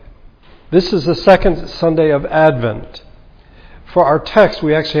This is the second Sunday of Advent. For our text,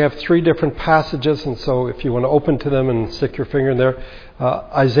 we actually have three different passages, and so if you want to open to them and stick your finger in there,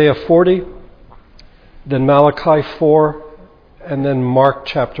 Isaiah 40, then Malachi 4, and then Mark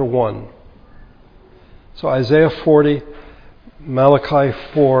chapter 1. So Isaiah 40, Malachi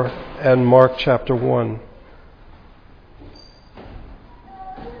 4, and Mark chapter 1.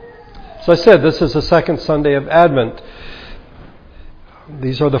 So I said, this is the second Sunday of Advent.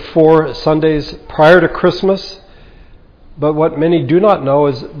 These are the 4 Sundays prior to Christmas. But what many do not know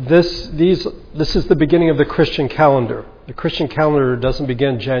is this is the beginning of the Christian calendar. The Christian calendar doesn't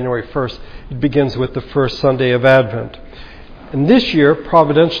begin January 1st. It begins with the first Sunday of Advent. And this year,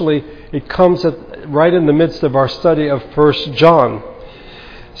 providentially, it comes right in the midst of our study of 1 John.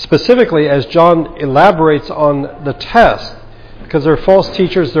 Specifically, as John elaborates on the test, because there are false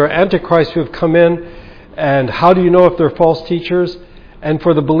teachers, there are antichrists who have come in, and how do you know if they're false teachers? And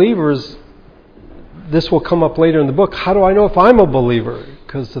for the believers, this will come up later in the book. How do I know if I'm a believer?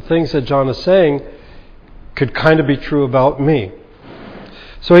 Because the things that John is saying could kind of be true about me.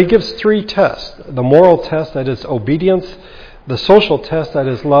 So he gives 3 tests. The moral test, that is obedience. The social test, that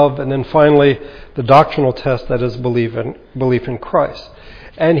is love. And then finally, the doctrinal test, that is belief in Christ.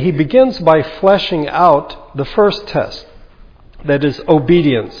 And he begins by fleshing out the first test, that is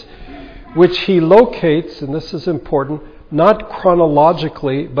obedience, which he locates, and this is important, not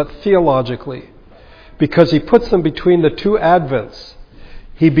chronologically, but theologically. Because he puts them between the 2 Advents.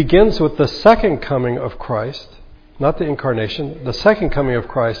 He begins with the second coming of Christ, not the incarnation, the second coming of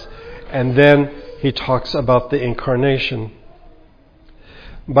Christ, and then he talks about the incarnation.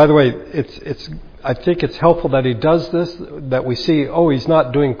 By the way, I think it's helpful that he does this, that we see, he's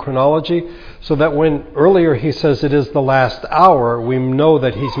not doing chronology, so that when earlier he says it is the last hour, we know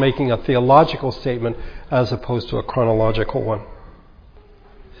that he's making a theological statement as opposed to a chronological one.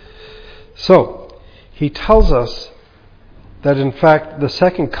 So, he tells us that in fact the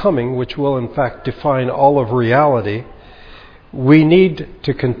second coming, which will in fact define all of reality, we need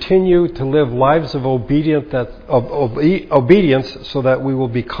to continue to live lives of obedience so that we will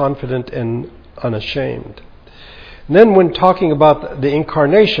be confident and unashamed. And then when talking about the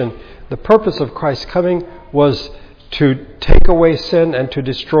incarnation, the purpose of Christ's coming was to take away sin and to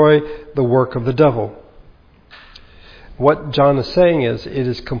destroy the work of the devil. What John is saying is, it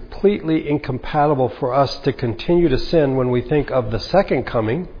is completely incompatible for us to continue to sin when we think of the second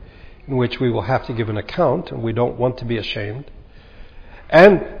coming, in which we will have to give an account, and we don't want to be ashamed,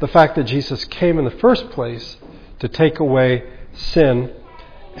 and the fact that Jesus came in the first place to take away sin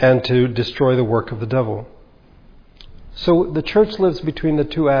and to destroy the work of the devil. So the church lives between the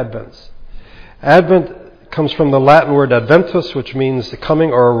 2 Advents. Advent comes from the Latin word adventus, which means the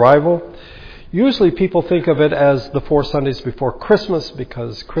coming or arrival. Usually people think of it as the 4 Sundays before Christmas,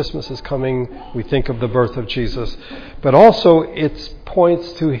 because Christmas is coming, we think of the birth of Jesus. But also it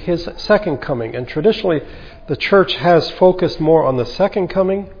points to his second coming. And traditionally the church has focused more on the second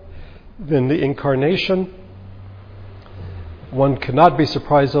coming than the incarnation. One cannot be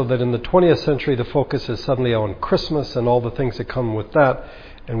surprised, though, that in the 20th century the focus is suddenly on Christmas and all the things that come with that,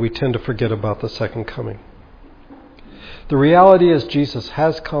 and we tend to forget about the second coming. The reality is Jesus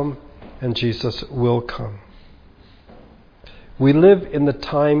has come, and Jesus will come. We live in the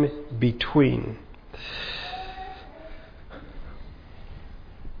time between.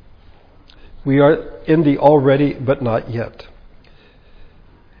 We are in the already but not yet.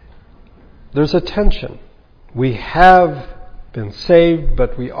 There's a tension. We have been saved,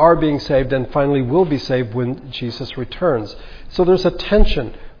 but we are being saved, and finally will be saved when Jesus returns. So there's a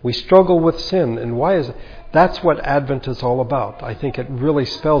tension. We struggle with sin, and why is it? That's what Advent is all about. I think it really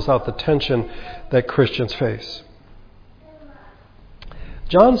spells out the tension that Christians face.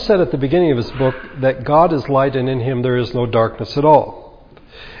 John said at the beginning of his book that God is light and in him there is no darkness at all.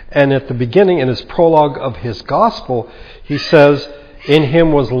 And at the beginning, in his prologue of his gospel, he says, in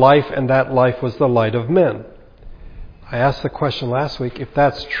him was life and that life was the light of men. I asked the question last week, if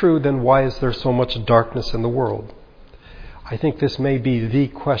that's true, then why is there so much darkness in the world? I think this may be the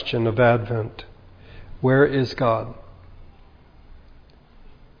question of Advent. Where is God?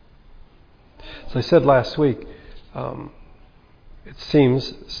 As I said last week, it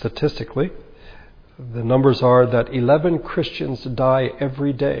seems statistically, the numbers are that 11 Christians die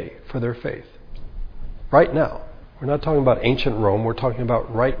every day for their faith. Right now. We're not talking about ancient Rome, we're talking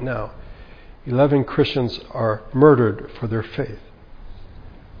about right now. 11 Christians are murdered for their faith.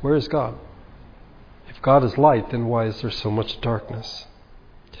 Where is God? If God is light, then why is there so much darkness?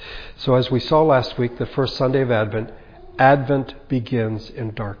 So as we saw last week, the first Sunday of Advent, Advent begins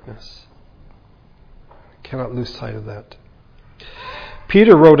in darkness. Cannot lose sight of that.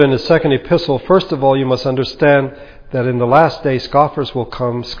 Peter wrote in his second epistle, "First of all, you must understand that in the last day scoffers will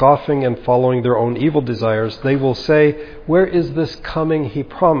come, scoffing and following their own evil desires. They will say, 'Where is this coming he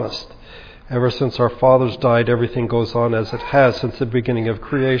promised?' Ever since our fathers died, everything goes on as it has since the beginning of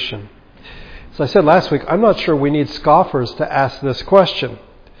creation." As I said last week, I'm not sure we need scoffers to ask this question.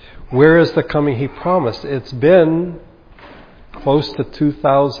 Where is the coming he promised? It's been close to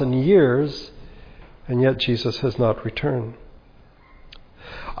 2,000 years, and yet Jesus has not returned.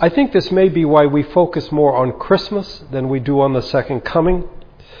 I think this may be why we focus more on Christmas than we do on the second coming.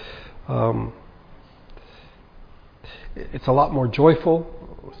 It's a lot more joyful,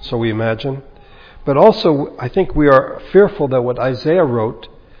 so we imagine. But also, I think we are fearful that what Isaiah wrote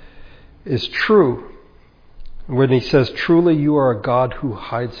is true when he says, "Truly you are a God who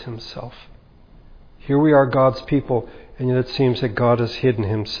hides himself." Here we are, God's people, and yet it seems that God has hidden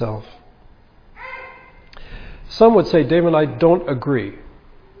himself. Some would say, Damon, I don't agree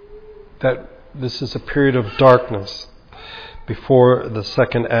that this is a period of darkness before the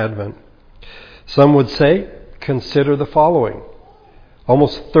second advent. Some would say, consider the following.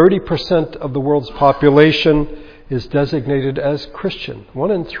 Almost 30% of the world's population is designated as Christian, 1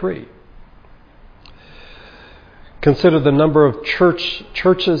 in 3. Consider the number of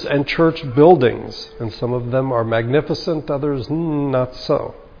churches and church buildings, and some of them are magnificent, others not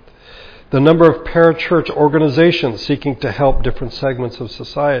so. The number of parachurch organizations seeking to help different segments of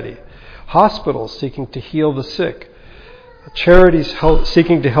society. Hospitals seeking to heal the sick. Charities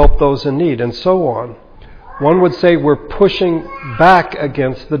seeking to help those in need, and so on. One would say we're pushing back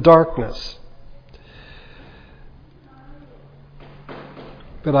against the darkness.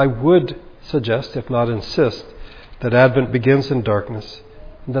 But I would suggest, if not insist, that Advent begins in darkness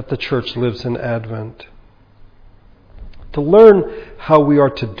and that the church lives in Advent. To learn how we are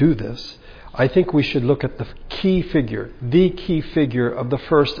to do this, I think we should look at the key figure of the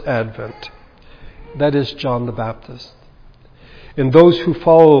first Advent. That is John the Baptist. In those who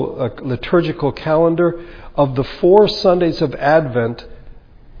follow a liturgical calendar, of the 4 Sundays of Advent,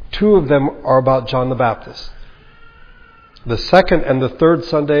 2 of them are about John the Baptist. The second and the third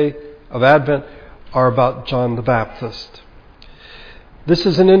Sunday of Advent are about John the Baptist. This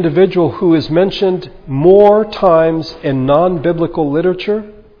is an individual who is mentioned more times in non-biblical literature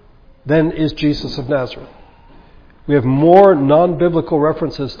than is Jesus of Nazareth. We have more non-biblical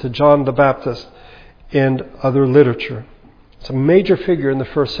references to John the Baptist in other literature. It's a major figure in the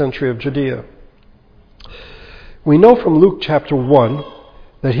first century of Judea. We know from Luke chapter 1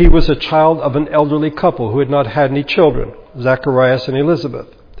 that he was a child of an elderly couple who had not had any children, Zacharias and Elizabeth.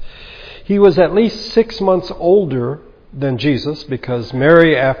 He was at least 6 months older than Jesus because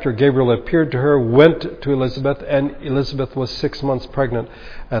Mary, after Gabriel appeared to her, went to Elizabeth, and Elizabeth was 6 months pregnant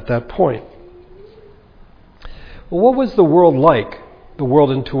at that point. Well, what was the world like, the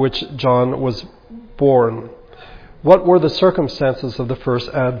world into which John was born? What were the circumstances of the first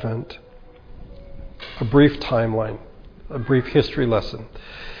Advent? A brief timeline, a brief history lesson.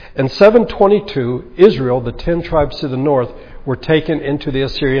 In 722, Israel, the 10 tribes to the north, were taken into the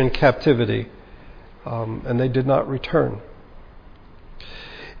Assyrian captivity, and they did not return.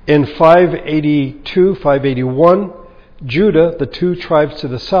 In 582, 581, Judah, the 2 tribes to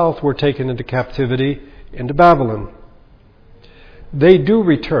the south, were taken into captivity into Babylon. They do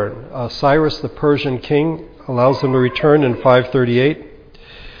return. Cyrus, the Persian king, allows them to return in 538.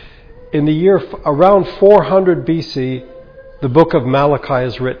 In the year around 400 BC, the book of Malachi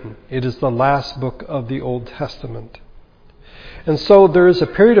is written. It is the last book of the Old Testament. And so there is a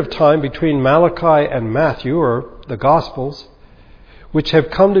period of time between Malachi and Matthew, or the Gospels, which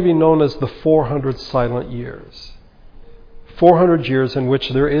have come to be known as the 400 silent years. 400 years in which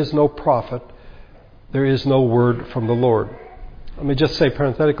there is no prophet, there is no word from the Lord. Let me just say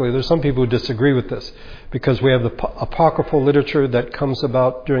parenthetically, there's some people who disagree with this because we have the apocryphal literature that comes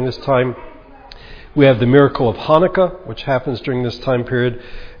about during this time. We have the miracle of Hanukkah, which happens during this time period,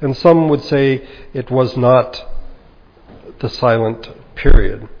 and some would say it was not the silent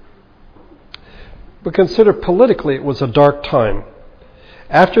period. But consider politically it was a dark time.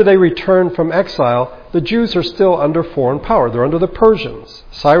 After they return from exile, the Jews are still under foreign power. They're under the Persians.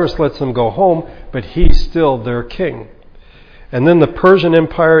 Cyrus lets them go home, but he's still their king. And then the Persian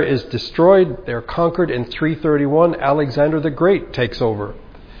Empire is destroyed. They're conquered in 331. Alexander the Great takes over.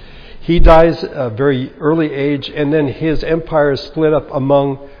 He dies at a very early age, and then his empire is split up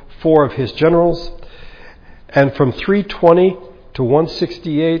among 4 of his generals. And from 320 to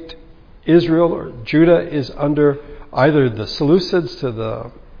 168, Israel or Judah is under either the Seleucids to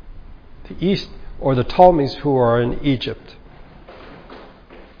the east or the Ptolemies who are in Egypt.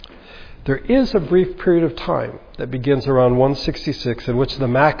 There is a brief period of time that begins around 166 in which the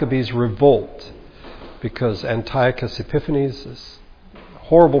Maccabees revolt because Antiochus Epiphanes, this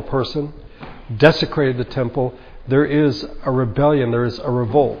horrible person, desecrated the temple. There is a rebellion, there is a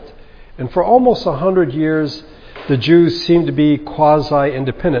revolt. And for almost 100 years, the Jews seem to be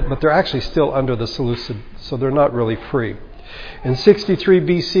quasi-independent, but they're actually still under the Seleucid, so they're not really free. In 63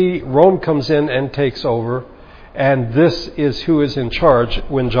 BC, Rome comes in and takes over, and this is who is in charge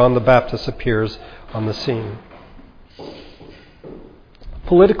when John the Baptist appears on the scene.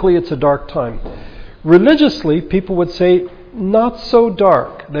 Politically, it's a dark time. Religiously, people would say, not so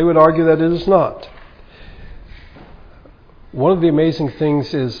dark. They would argue that it is not. One of the amazing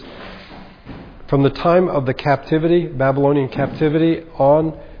things is, from the time of the captivity, Babylonian captivity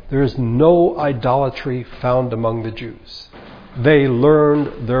on, there is no idolatry found among the Jews. They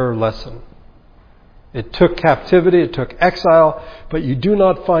learned their lesson. It took captivity, it took exile, but you do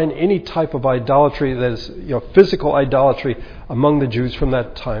not find any type of idolatry that is, physical idolatry among the Jews from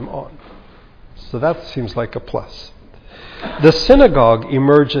that time on. So that seems like a plus. The synagogue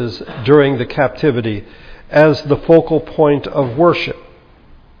emerges during the captivity as the focal point of worship.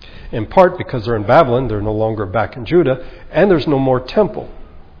 In part because they're in Babylon, they're no longer back in Judah, and there's no more temple.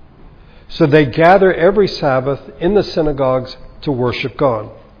 So they gather every Sabbath in the synagogues to worship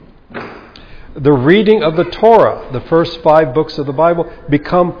God. The reading of the Torah, the first 5 books of the Bible,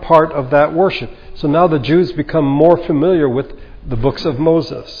 become part of that worship. So now the Jews become more familiar with the books of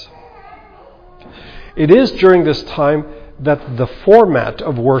Moses. It is during this time that the format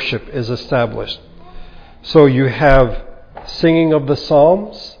of worship is established. So you have singing of the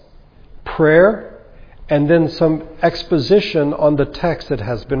Psalms, prayer, and then some exposition on the text that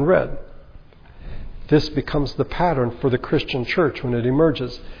has been read. This becomes the pattern for the Christian church when it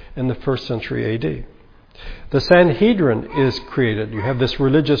emerges in the 1st century AD. The Sanhedrin is created. You have this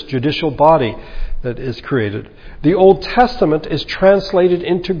religious judicial body that is created. The Old Testament is translated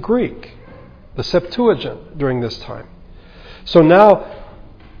into Greek, the Septuagint, during this time. So now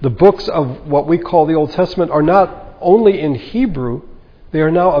the books of what we call the Old Testament are not only in Hebrew, they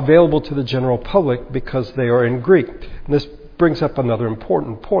are now available to the general public because they are in Greek. And this brings up another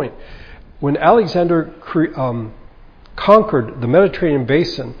important point. When Alexander conquered the Mediterranean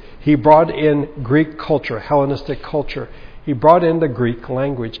basin, he brought in Greek culture, Hellenistic culture. He brought in the Greek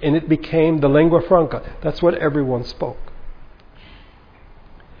language, and it became the lingua franca. That's what everyone spoke.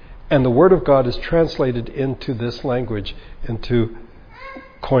 And the Word of God is translated into this language, into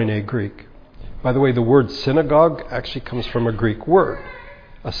Koine Greek. By the way, the word synagogue actually comes from a Greek word,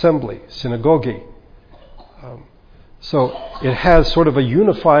 assembly, synagoge. So it has sort of a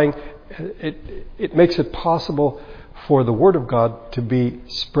unifying, it makes it possible for the Word of God to be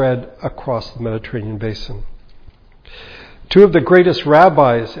spread across the Mediterranean basin. 2 of the greatest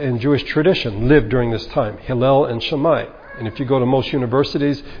rabbis in Jewish tradition lived during this time, Hillel and Shammai. And if you go to most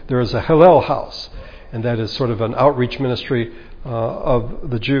universities, there is a Hillel house, and that is sort of an outreach ministry of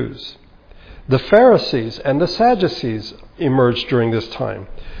the Jews. The Pharisees and the Sadducees emerged during this time.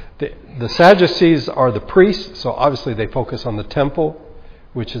 The Sadducees are the priests, so obviously they focus on the temple,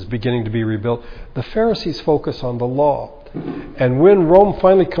 which is beginning to be rebuilt. The Pharisees focus on the law. And when Rome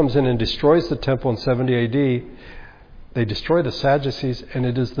finally comes in and destroys the temple in 70 AD, they destroy the Sadducees, and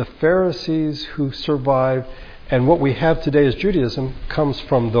it is the Pharisees who survive. And what we have today as Judaism comes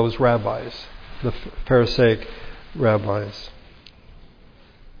from those rabbis, the Pharisaic rabbis.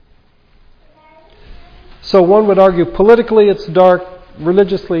 So one would argue politically it's dark,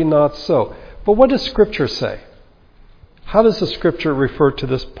 religiously not so. But what does Scripture say? How does the Scripture refer to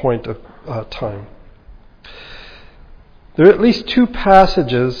this point of time? There are at least 2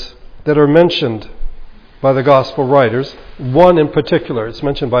 passages that are mentioned by the Gospel writers. One in particular, it's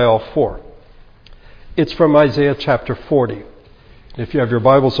mentioned by all 4. It's from Isaiah chapter 40. If you have your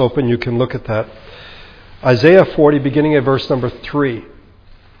Bibles open, you can look at that. Isaiah 40, beginning at verse number 3.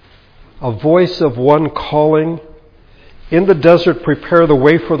 A voice of one calling, "In the desert prepare the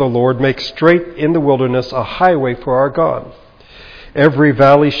way for the Lord, make straight in the wilderness a highway for our God. Every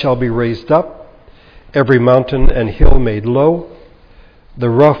valley shall be raised up, every mountain and hill made low. The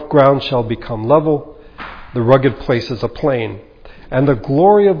rough ground shall become level, the rugged places a plain. And the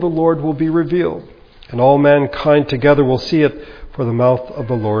glory of the Lord will be revealed, and all mankind together will see it, for the mouth of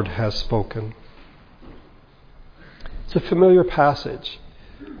the Lord has spoken." It's a familiar passage,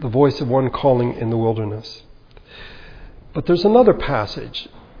 the voice of one calling in the wilderness. But there's another passage,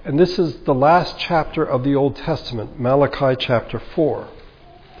 and this is the last chapter of the Old Testament, Malachi chapter 4.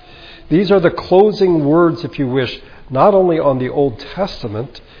 These are the closing words, if you wish, not only on the Old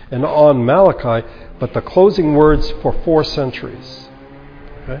Testament and on Malachi, but the closing words for 4 centuries.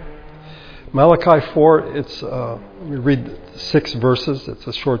 Okay? Malachi 4, we read 6 verses. It's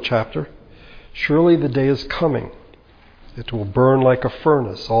a short chapter. Surely the day is coming. It will burn like a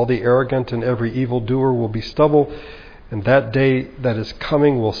furnace. All the arrogant and every evildoer will be stubble, and that day that is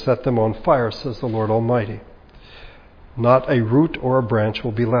coming will set them on fire, says the Lord Almighty. Not a root or a branch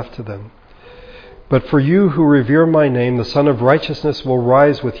will be left to them. But for you who revere my name, the Son of Righteousness will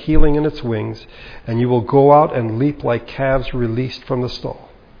rise with healing in its wings, and you will go out and leap like calves released from the stall.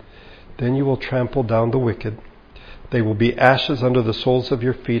 Then you will trample down the wicked. They will be ashes under the soles of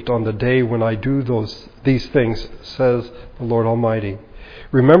your feet on the day when I do these things, says the Lord Almighty.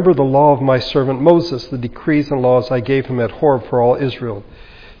 Remember the law of my servant Moses, the decrees and laws I gave him at Horeb for all Israel.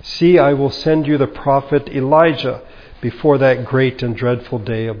 See, I will send you the prophet Elijah before that great and dreadful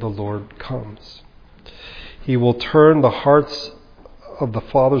day of the Lord comes. He will turn the hearts of the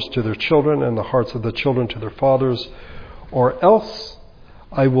fathers to their children and the hearts of the children to their fathers, or else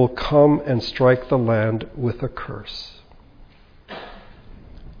I will come and strike the land with a curse.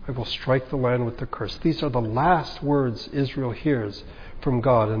 I will strike the land with a curse. These are the last words Israel hears from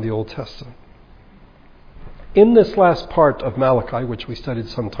God in the Old Testament. In this last part of Malachi, which we studied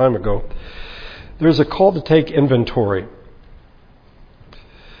some time ago, there's a call to take inventory.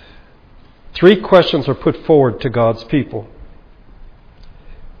 3 questions are put forward to God's people.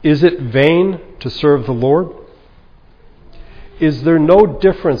 Is it vain to serve the Lord? Is there no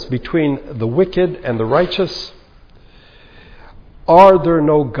difference between the wicked and the righteous? Are there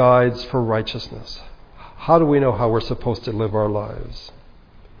no guides for righteousness? How do we know how we're supposed to live our lives?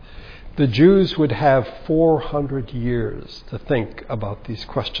 The Jews would have 400 years to think about these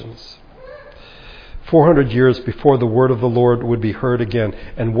questions. 400 years before the word of the Lord would be heard again.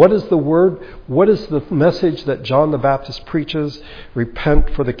 And what is the word? What is the message that John the Baptist preaches?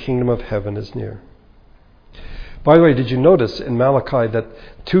 Repent, for the kingdom of heaven is near. By the way, did you notice in Malachi that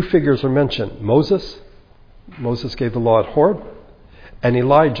 2 figures are mentioned? Moses gave the law at Horeb, and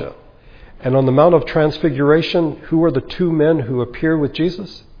Elijah. And on the Mount of Transfiguration, who are the 2 men who appear with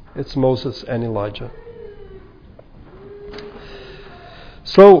Jesus? It's Moses and Elijah.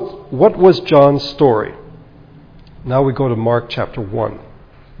 So, what was John's story? Now we go to Mark chapter 1,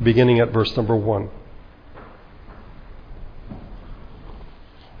 beginning at verse number 1.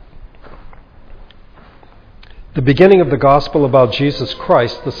 The beginning of the gospel about Jesus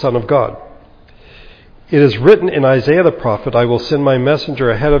Christ, the Son of God. It is written in Isaiah the prophet, I will send my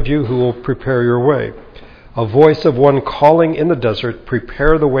messenger ahead of you who will prepare your way. A voice of one calling in the desert,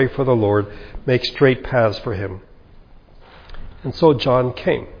 prepare the way for the Lord, make straight paths for him. And so John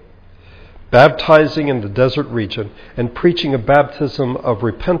came, baptizing in the desert region and preaching a baptism of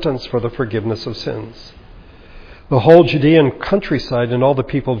repentance for the forgiveness of sins. The whole Judean countryside and all the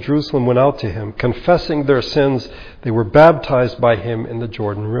people of Jerusalem went out to him. Confessing their sins, they were baptized by him in the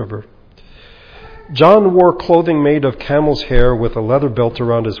Jordan River. John wore clothing made of camel's hair with a leather belt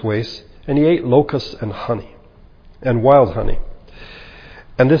around his waist, and he ate locusts and honey, and wild honey.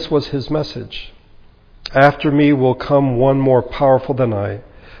 And this was his message. After me will come one more powerful than I,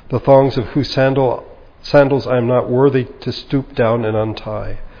 the thongs of whose sandals I am not worthy to stoop down and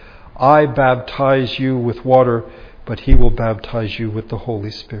untie. I baptize you with water, but he will baptize you with the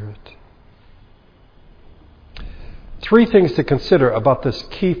Holy Spirit. 3 things to consider about this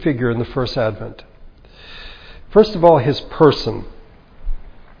key figure in the first Advent. First of all, his person.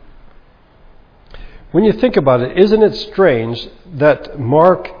 When you think about it, isn't it strange that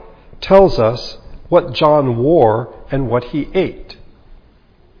Mark tells us what John wore and what he ate?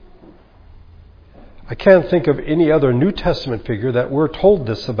 I can't think of any other New Testament figure that we're told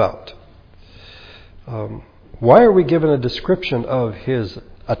this about. Why are we given a description of his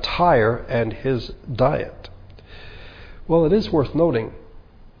attire and his diet? Well, it is worth noting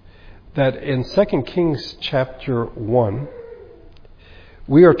that in 2 Kings chapter 1,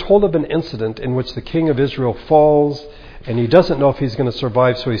 we are told of an incident in which the king of Israel falls and he doesn't know if he's going to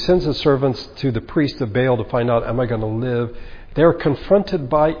survive, so he sends his servants to the priest of Baal to find out, am I going to live? They're confronted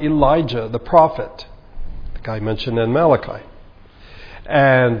by Elijah, the prophet, the guy mentioned in Malachi.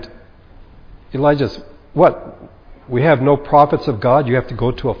 And Elijah's, what? We have no prophets of God? You have to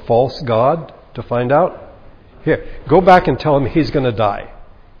go to a false god to find out? Here, go back and tell him he's going to die.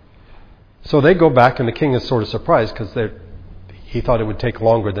 So they go back, and the king is sort of surprised because he thought it would take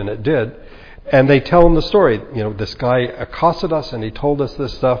longer than it did. And they tell him the story. You know, this guy accosted us and he told us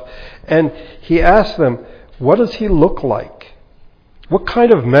this stuff. And he asked them, what does he look like? What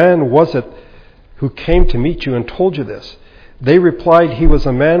kind of man was it who came to meet you and told you this? They replied, he was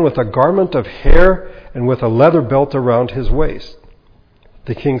a man with a garment of hair and with a leather belt around his waist.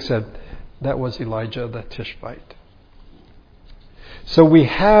 The king said, that was Elijah the Tishbite. So we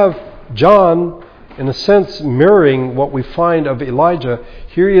have John, in a sense, mirroring what we find of Elijah,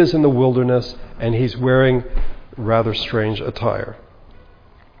 here he is in the wilderness and he's wearing rather strange attire.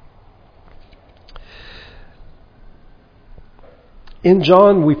 In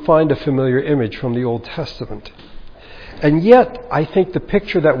John, we find a familiar image from the Old Testament. And yet, I think the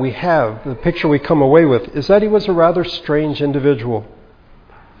picture that we have, the picture we come away with, is that he was a rather strange individual.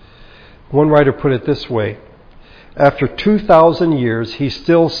 One writer put it this way: after 2,000 years, he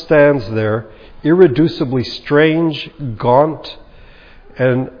still stands there, irreducibly strange, gaunt,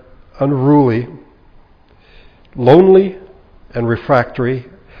 and unruly, lonely and refractory,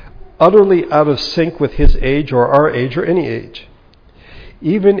 utterly out of sync with his age or our age or any age.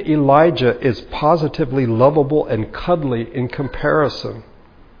 Even Elijah is positively lovable and cuddly in comparison.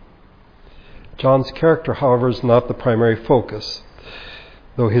 John's character, however, is not the primary focus.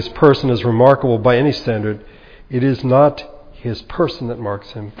 Though his person is remarkable by any standard, it is not his person that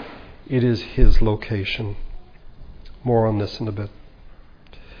marks him. It is his location. More on this in a bit.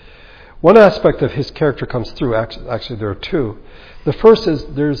 One aspect of his character comes through. Actually, there are two. The first is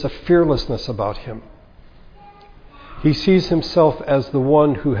there's a fearlessness about him. He sees himself as the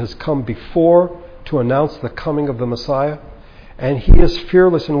one who has come before to announce the coming of the Messiah. And he is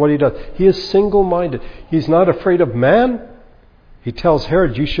fearless in what he does. He is single-minded. He's not afraid of man. He tells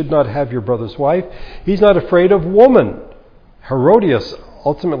Herod, you should not have your brother's wife. He's not afraid of woman. Herodias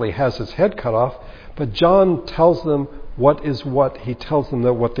ultimately has his head cut off. But John tells them what is what. He tells them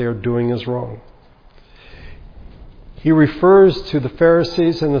that what they are doing is wrong. He refers to the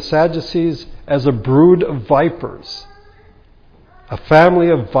Pharisees and the Sadducees as a brood of vipers. A family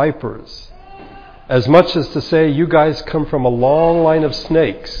of vipers. As much as to say, you guys come from a long line of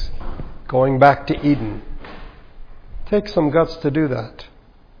snakes going back to Eden. Takes some guts to do that.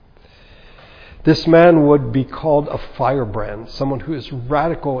 This man would be called a firebrand, someone who is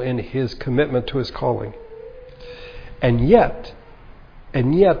radical in his commitment to his calling. And yet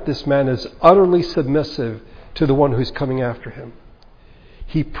this man is utterly submissive to the one who's coming after him.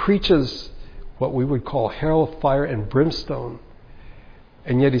 He preaches what we would call hell, fire, and brimstone.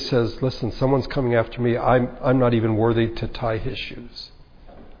 And yet he says, listen, someone's coming after me. I'm not even worthy to tie his shoes.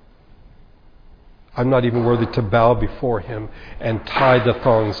 I'm not even worthy to bow before him and tie the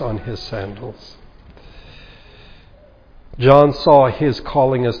thongs on his sandals. John saw his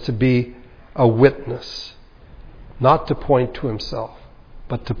calling as to be a witness, not to point to himself,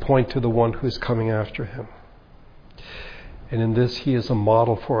 but to point to the one who is coming after him. And in this, he is a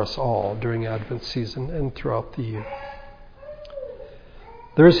model for us all during Advent season and throughout the year.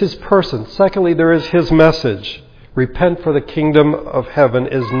 There is his person. Secondly, there is his message. Repent, for the kingdom of heaven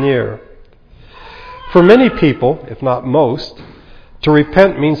is near. For many people, if not most, to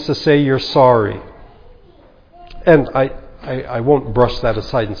repent means to say you're sorry. And I won't brush that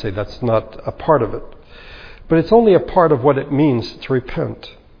aside and say that's not a part of it. But it's only a part of what it means to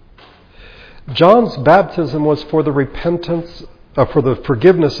repent. John's baptism was for the repentance, for the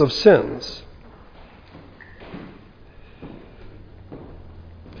forgiveness of sins.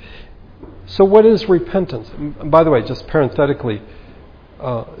 So what is repentance? By the way, just parenthetically,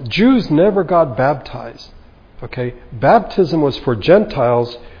 Jews never got baptized. Okay, baptism was for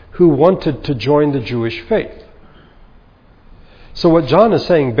Gentiles who wanted to join the Jewish faith. So what John is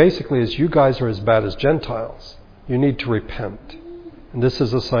saying basically is, you guys are as bad as Gentiles. You need to repent. And this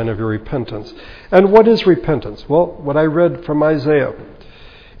is a sign of your repentance. And what is repentance? Well, what I read from Isaiah.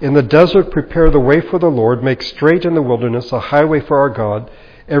 In the desert prepare the way for the Lord, make straight in the wilderness a highway for our God.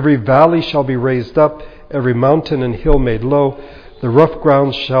 Every valley shall be raised up, every mountain and hill made low. The rough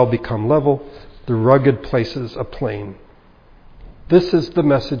ground shall become level, the rugged places a plain. This is the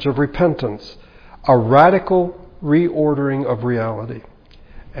message of repentance, a radical reordering of reality.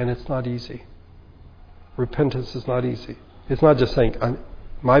 And it's not easy. Repentance is not easy. It's not just saying,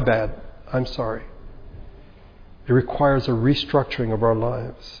 my bad, I'm sorry. It requires a restructuring of our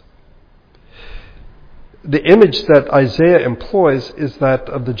lives. The image that Isaiah employs is that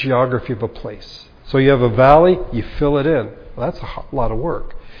of the geography of a place. So you have a valley, you fill it in. Well, that's a lot of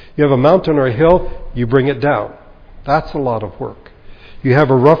work. You have a mountain or a hill, you bring it down. That's a lot of work. You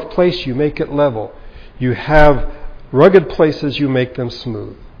have a rough place, you make it level. You have rugged places, you make them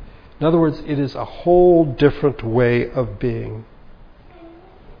smooth. In other words, it is a whole different way of being.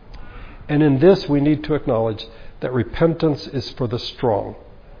 And in this, we need to acknowledge that repentance is for the strong.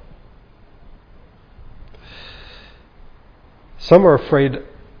 Some are afraid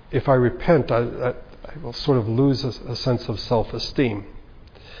if I repent, I will sort of lose a sense of self-esteem.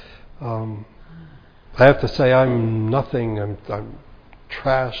 I have to say I'm nothing, I'm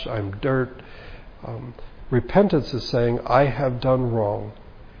trash, I'm dirt. Repentance is saying I have done wrong,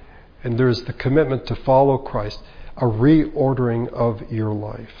 And there's the commitment to follow Christ, a reordering of your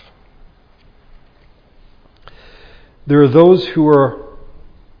life. There are those who are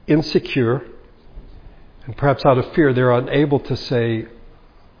insecure, and perhaps out of fear, they're unable to say,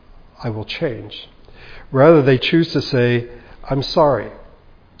 I will change. Rather, they choose to say, I'm sorry,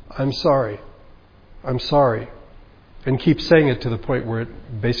 I'm sorry, I'm sorry, and keep saying it to the point where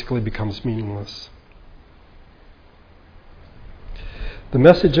it basically becomes meaningless. The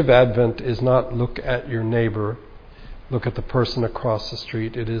message of Advent is not look at your neighbor, look at the person across the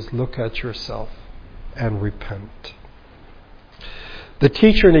street. It is look at yourself and repent. The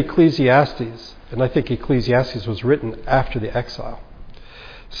teacher in Ecclesiastes, and I think Ecclesiastes was written after the exile,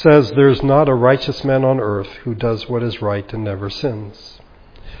 says there's not a righteous man on earth who does what is right and never sins.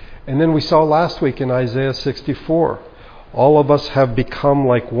 And then we saw last week in Isaiah 64, all of us have become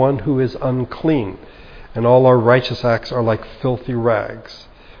like one who is unclean, and all our righteous acts are like filthy rags.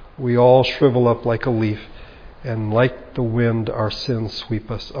 We all shrivel up like a leaf, and like the wind our sins sweep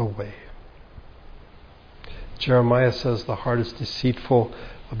us away. Jeremiah says the heart is deceitful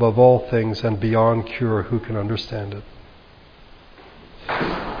above all things and beyond cure. Who can understand it?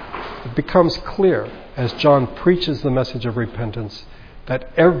 It becomes clear as John preaches the message of repentance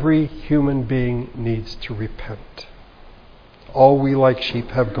that every human being needs to repent. All we like sheep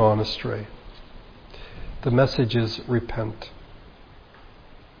have gone astray. The message is repent.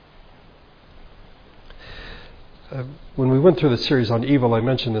 When we went through the series on evil, I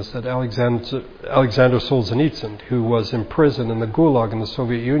mentioned this, that Alexander Solzhenitsyn, who was imprisoned in the Gulag in the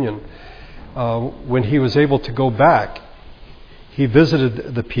Soviet Union, when he was able to go back, he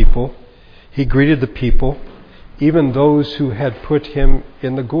visited the people, he greeted the people, even those who had put him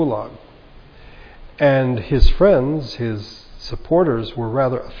in the Gulag. And his friends, his supporters, were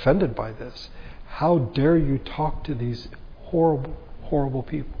rather offended by this. How dare you talk to these horrible, horrible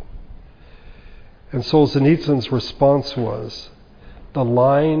people? And Solzhenitsyn's response was, the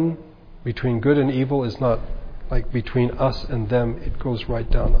line between good and evil is not like between us and them, it goes right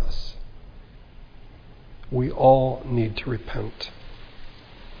down us. We all need to repent.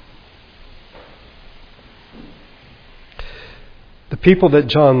 The people that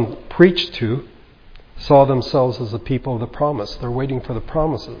John preached to saw themselves as the people of the promise. They're waiting for the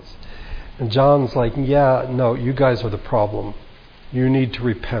promises. And John's like, yeah, no, you guys are the problem. You need to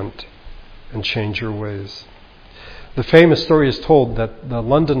repent and change your ways. The famous story is told that the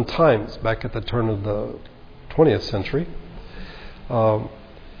London Times, back at the turn of the 20th century,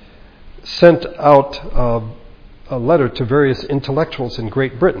 sent out a letter to various intellectuals in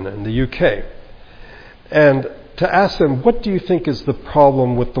Great Britain and the UK, and to ask them, what do you think is the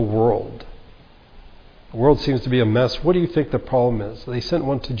problem with the world? The world seems to be a mess. What do you think the problem is? They sent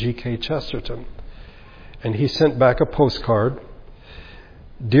one to G.K. Chesterton, and he sent back a postcard.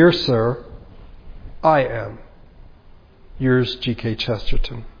 Dear Sir, I am. Yours, G.K.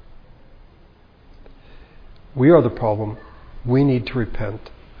 Chesterton. We are the problem. We need to repent.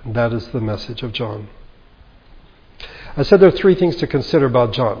 And that is the message of John. I said there are three things to consider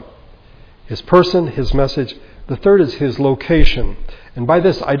about John. His person, his message. The third is his location. And by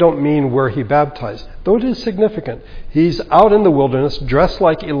this, I don't mean where he baptized, though it is significant. He's out in the wilderness, dressed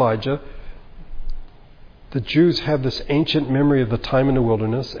like Elijah. The Jews have this ancient memory of the time in the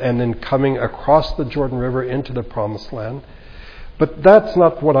wilderness and then coming across the Jordan River into the Promised Land. But that's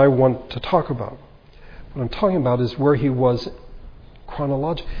not what I want to talk about. What I'm talking about is where he was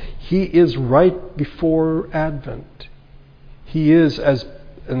chronologically. He is right before Advent. He is, as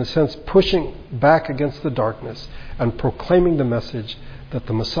in a sense, pushing back against the darkness and proclaiming the message that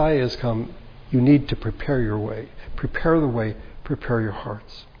the Messiah has come. You need to prepare your way. Prepare the way. Prepare your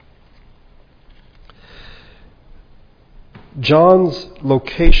hearts. John's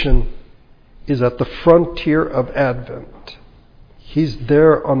location is at the frontier of Advent. He's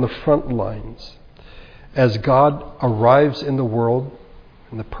there on the front lines as God arrives in the world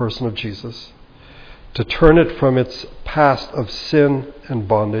in the person of Jesus to turn it from its past of sin and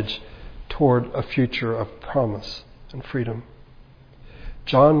bondage toward a future of promise and freedom.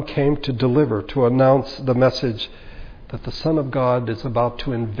 John came to deliver, to announce the message that the Son of God is about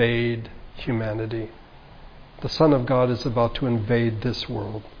to invade humanity. The Son of God is about to invade this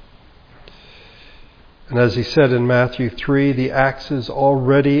world. And as he said in Matthew 3, the axe is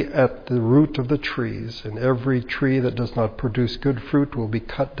already at the root of the trees, and every tree that does not produce good fruit will be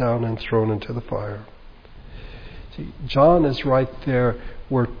cut down and thrown into the fire. See, John is right there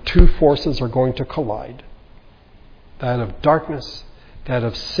where two forces are going to collide. That of darkness, that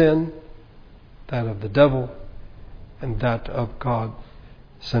of sin, that of the devil, and that of God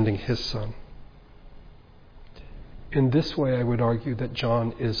sending his Son. In this way, I would argue that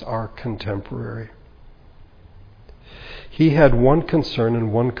John is our contemporary. He had one concern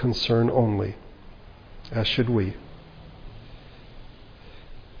and one concern only, as should we,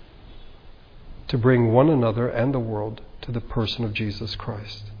 to bring one another and the world to the person of Jesus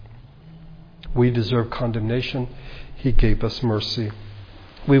Christ. We deserve condemnation. He gave us mercy.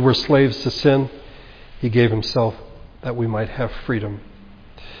 We were slaves to sin. He gave himself that we might have freedom.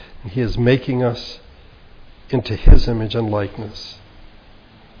 And he is making us into his image and likeness.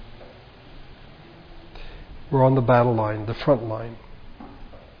 We're on the battle line, the front line.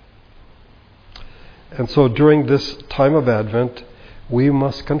 And so during this time of Advent, we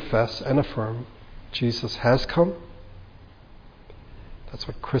must confess and affirm Jesus has come. That's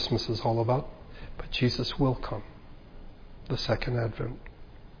what Christmas is all about. But Jesus will come, the second Advent.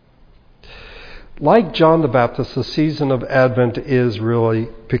 Like John the Baptist, the season of Advent is really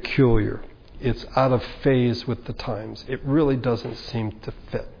peculiar. It's out of phase with the times. It really doesn't seem to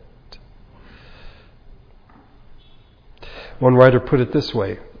fit. One writer put it this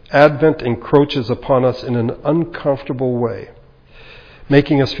way: Advent encroaches upon us in an uncomfortable way,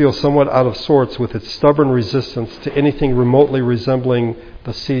 making us feel somewhat out of sorts with its stubborn resistance to anything remotely resembling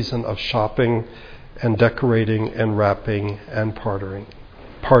the season of shopping and decorating and wrapping and partying.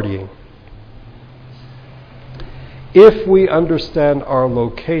 If we understand our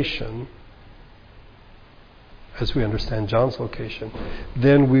location, as we understand John's location,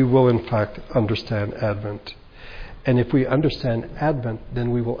 then we will in fact understand Advent. And if we understand Advent,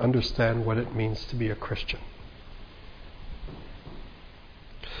 then we will understand what it means to be a Christian.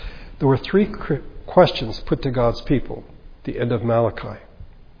 There were three questions put to God's people at the end of Malachi.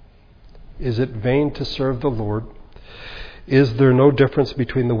 Is it vain to serve the Lord? Is there no difference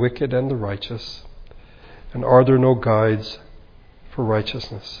between the wicked and the righteous? And are there no guides for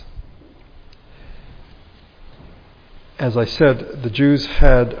righteousness? As I said, the Jews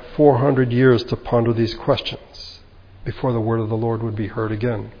had 400 years to ponder these questions before the word of the Lord would be heard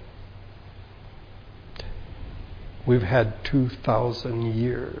again. We've had 2,000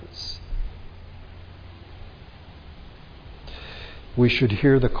 years. We should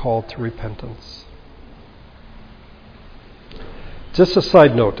hear the call to repentance. Just a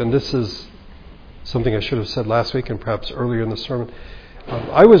side note, and this is something I should have said last week and perhaps earlier in the sermon.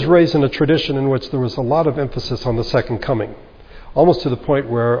 I was raised in a tradition in which there was a lot of emphasis on the second coming, almost to the point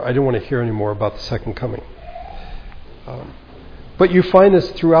where I didn't want to hear any more about the second coming. But you find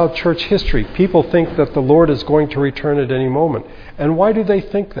this throughout church history. People think that the Lord is going to return at any moment. And why do they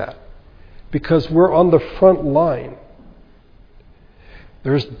think that? Because we're on the front line.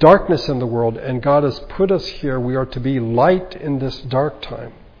 There's darkness in the world, and God has put us here. We are to be light in this dark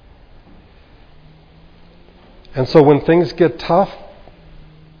time. And so when things get tough,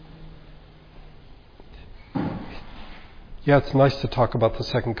 yeah, it's nice to talk about the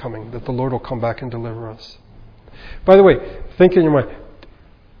second coming, that the Lord will come back and deliver us. By the way, think in your mind,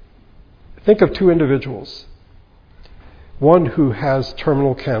 think of two individuals. One who has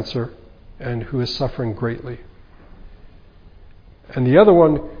terminal cancer and who is suffering greatly. And the other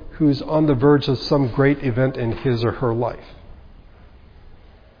one who's on the verge of some great event in his or her life.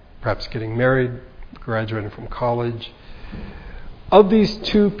 Perhaps getting married, graduating from college. Of these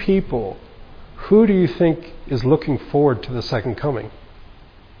two people, who do you think is looking forward to the second coming?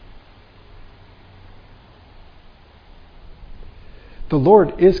 The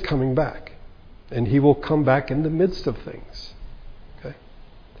Lord is coming back, and He will come back in the midst of things. Okay?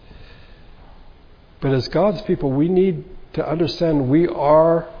 But as God's people, we need to understand we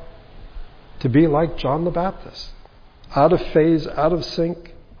are to be like John the Baptist, out of phase, out of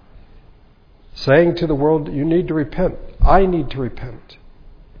sync, saying to the world, you need to repent. I need to repent.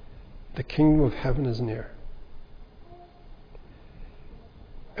 The kingdom of heaven is near.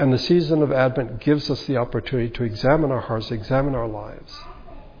 And the season of Advent gives us the opportunity to examine our hearts, examine our lives,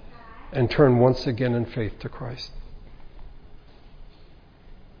 and turn once again in faith to Christ.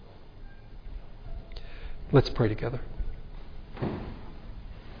 Let's pray together.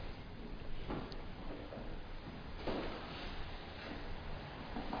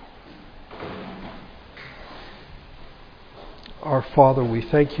 Our Father, we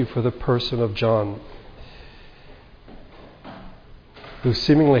thank you for the person of John, who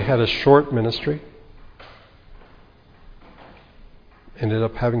seemingly had a short ministry, ended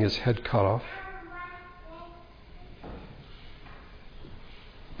up having his head cut off.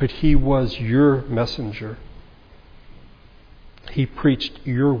 But he was your messenger. He preached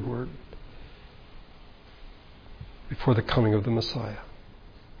your word before the coming of the Messiah.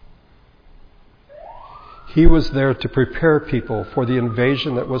 He was there to prepare people for the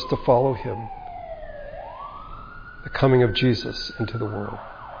invasion that was to follow him. the coming of Jesus into the world.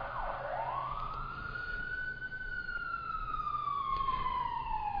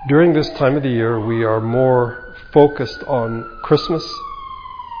 During this time of the year, we are more focused on Christmas.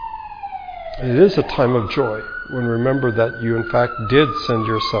 It is a time of joy when we remember that you, in fact, did send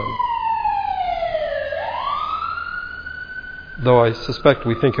your Son. Though I suspect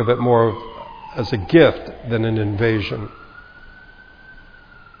we think of it more as a gift than an invasion.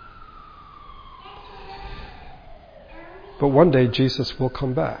 But one day Jesus will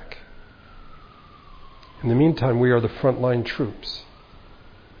come back. In the meantime, we are the frontline troops.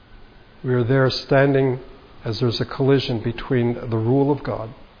 We are there standing as there's a collision between the rule of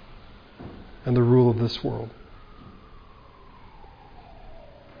God and the rule of this world.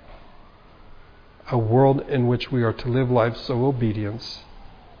 A world in which we are to live lives of obedience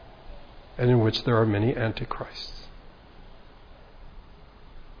and in which there are many antichrists.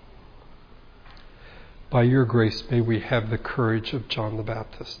 By your grace, may we have the courage of John the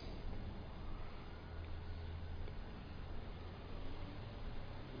Baptist.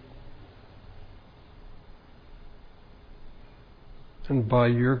 And by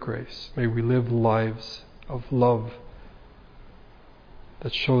your grace, may we live lives of love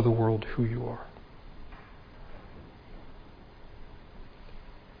that show the world who you are.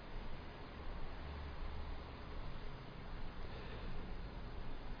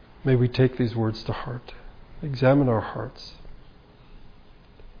 May we take these words to heart, examine our hearts,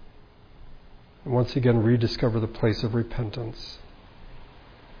 and once again rediscover the place of repentance.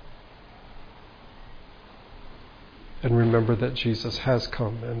 And remember that Jesus has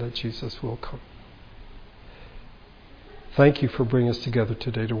come and that Jesus will come. Thank you for bringing us together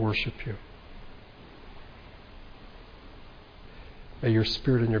today to worship you. May your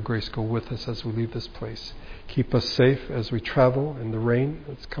Spirit and your grace go with us as we leave this place. Keep us safe as we travel in the rain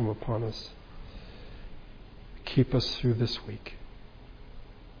that's come upon us. Keep us through this week.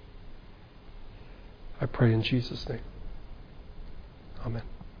 I pray in Jesus' name. Amen.